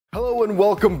Hello and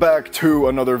welcome back to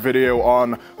another video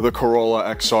on the Corolla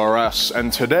XRS,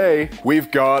 and today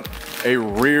we've got a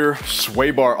rear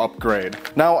sway bar upgrade.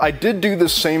 Now, I did do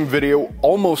this same video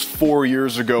almost 4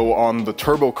 years ago on the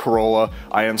Turbo Corolla.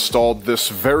 I installed this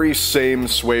very same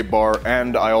sway bar,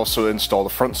 and I also installed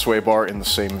a front sway bar in the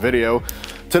same video.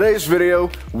 Today's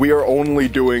video, we are only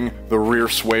doing the rear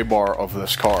sway bar of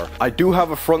this car. I do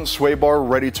have a front sway bar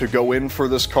ready to go in for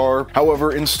this car.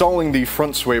 However, installing the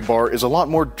front sway bar is a lot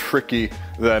more tricky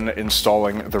than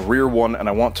installing the rear one, and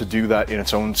I want to do that in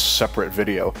its own separate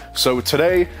video. So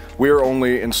today, we are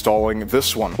only installing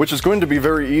this one, which is going to be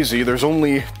very easy. There's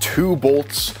only 2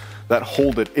 bolts that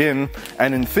hold it in,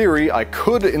 and in theory I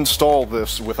could install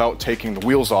this without taking the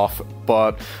wheels off,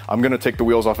 but I'm gonna take the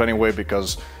wheels off anyway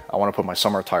because I want to put my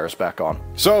summer tires back on.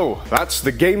 So that's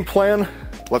the game plan.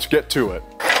 Let's get to it.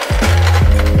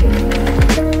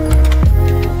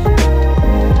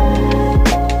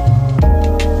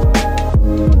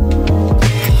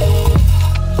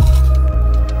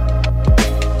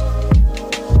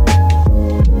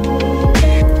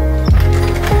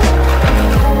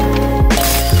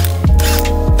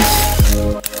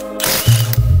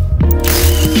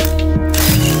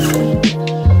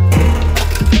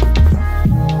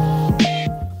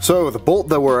 So the bolt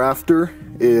that we're after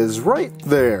is right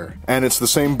there, and it's the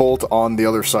same bolt on the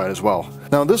other side as well.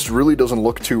 Now this really doesn't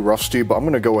look too rusty, but I'm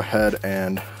gonna go ahead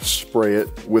and spray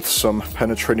it with some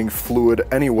penetrating fluid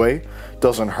anyway.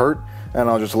 Doesn't hurt, and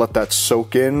I'll just let that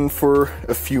soak in for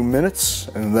a few minutes,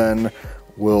 and then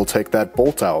we'll take that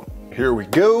bolt out. Here we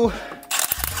go.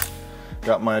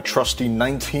 Got my trusty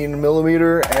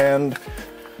 19mm, and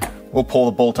we'll pull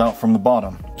the bolt out from the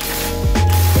bottom.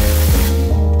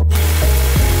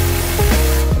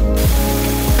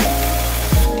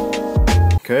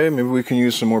 Okay, maybe we can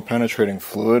use some more penetrating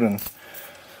fluid and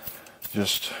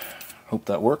just hope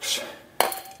that works.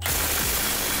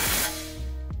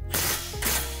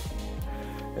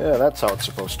 Yeah, that's how it's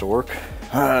supposed to work.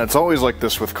 It's always like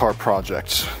this with car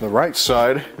projects. The right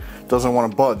side doesn't want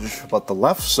to budge, but the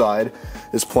left side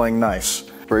is playing nice.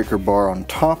 Breaker bar on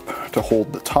top to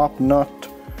hold the top nut,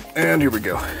 and here we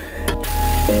go.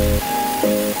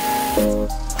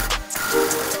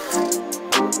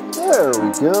 There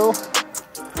we go.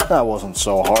 That wasn't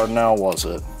so hard now, was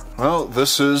it? Well,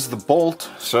 this is the bolt,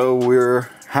 so we're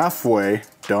halfway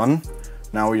done.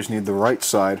 Now we just need the right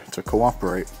side to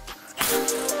cooperate.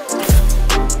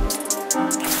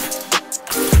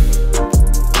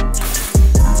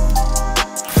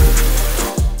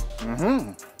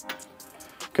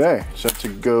 Okay, set to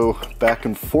go back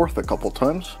and forth a couple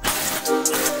times.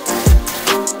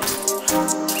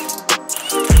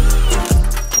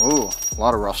 Ooh, a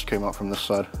lot of rust came out from this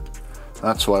side.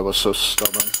 That's why I was so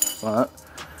stubborn. But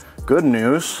good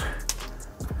news,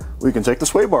 we can take the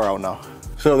sway bar out now.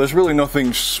 So there's really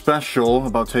nothing special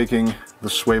about taking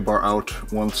the sway bar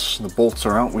out once the bolts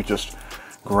are out. We just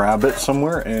grab it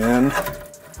somewhere and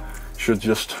should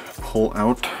just pull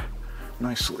out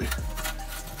nicely.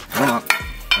 Come on,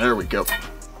 there we go.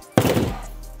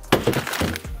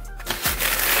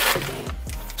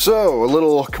 So a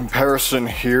little comparison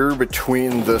here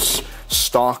between this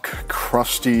stock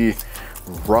crusty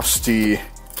rusty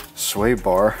sway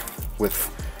bar with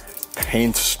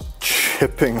paint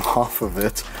chipping off of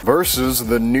it versus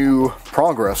the new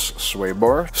Progress sway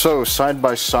bar. So side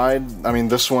by side, I mean,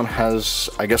 this one has,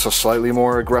 I guess, a slightly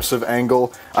more aggressive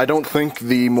angle. I don't think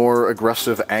the more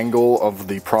aggressive angle of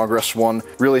the Progress one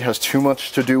really has too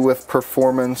much to do with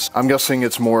performance. I'm guessing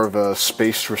it's more of a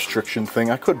space restriction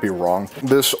thing. I could be wrong.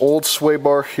 This old sway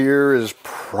bar here is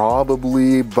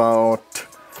probably about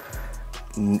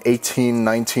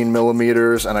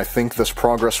 18-19mm, and I think this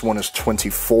Progress one is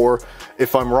 24.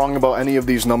 If I'm wrong about any of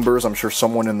these numbers, I'm sure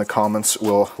someone in the comments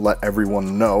will let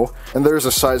everyone know. And there's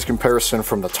a size comparison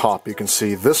from the top. You can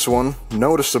see this one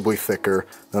noticeably thicker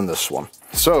than this one.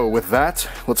 So with that,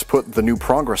 let's put the new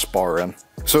Progress bar in.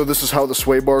 So this is how the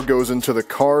sway bar goes into the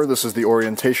car. This is the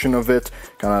orientation of it.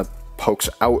 Kind of pokes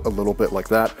out a little bit like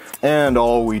that. And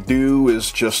all we do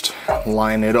is just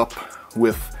line it up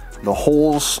with the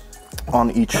holes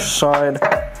on each side.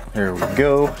 There we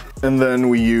go. And then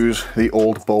we use the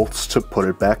old bolts to put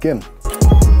it back in.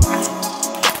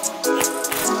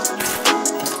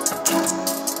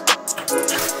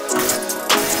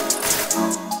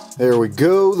 There we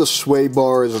go. The sway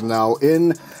bar is now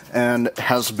in and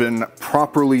has been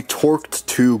properly torqued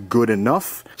to good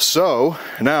enough. So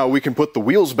now we can put the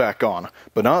wheels back on,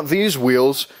 but not these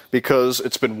wheels because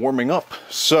it's been warming up.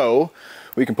 So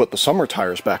we can put the summer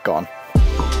tires back on.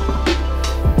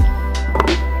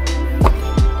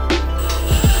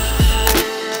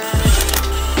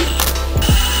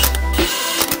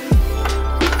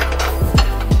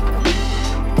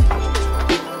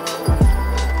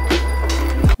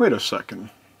 Wait a second.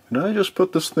 Did I just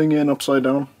put this thing in upside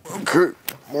down? Okay,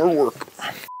 more work.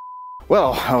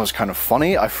 Well, that was kind of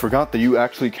funny. I forgot that you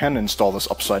actually can install this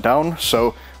upside down,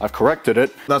 so I've corrected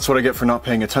it. That's what I get for not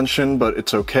paying attention, but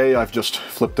it's okay. I've just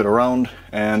flipped it around,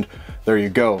 and there you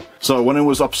go. So when it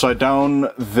was upside down,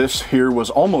 this here was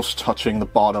almost touching the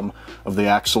bottom of the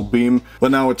axle beam,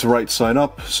 but now it's right side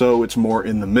up, so it's more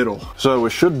in the middle. So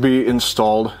it should be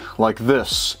installed like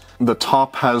this. The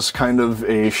top has kind of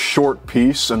a short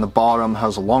piece, and the bottom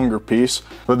has a longer piece,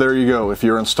 but there you go. If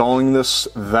you're installing this,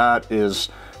 that is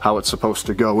how it's supposed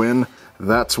to go in.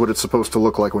 That's what it's supposed to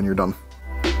look like when you're done.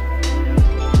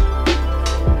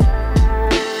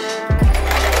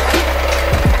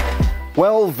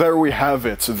 Well, there we have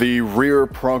it. The rear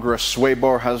progress sway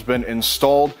bar has been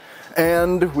installed,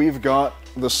 and we've got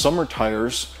the summer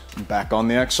tires back on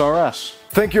the XRS.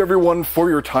 Thank you everyone for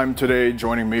your time today,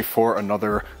 joining me for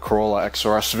another Corolla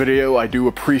XRS video. I do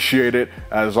appreciate it,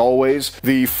 as always.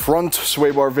 The front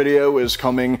sway bar video is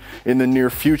coming in the near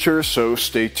future, so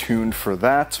stay tuned for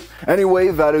that. Anyway,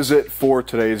 that is it for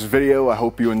today's video. I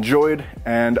hope you enjoyed,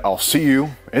 and I'll see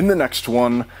you in the next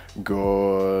one.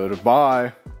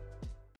 Goodbye.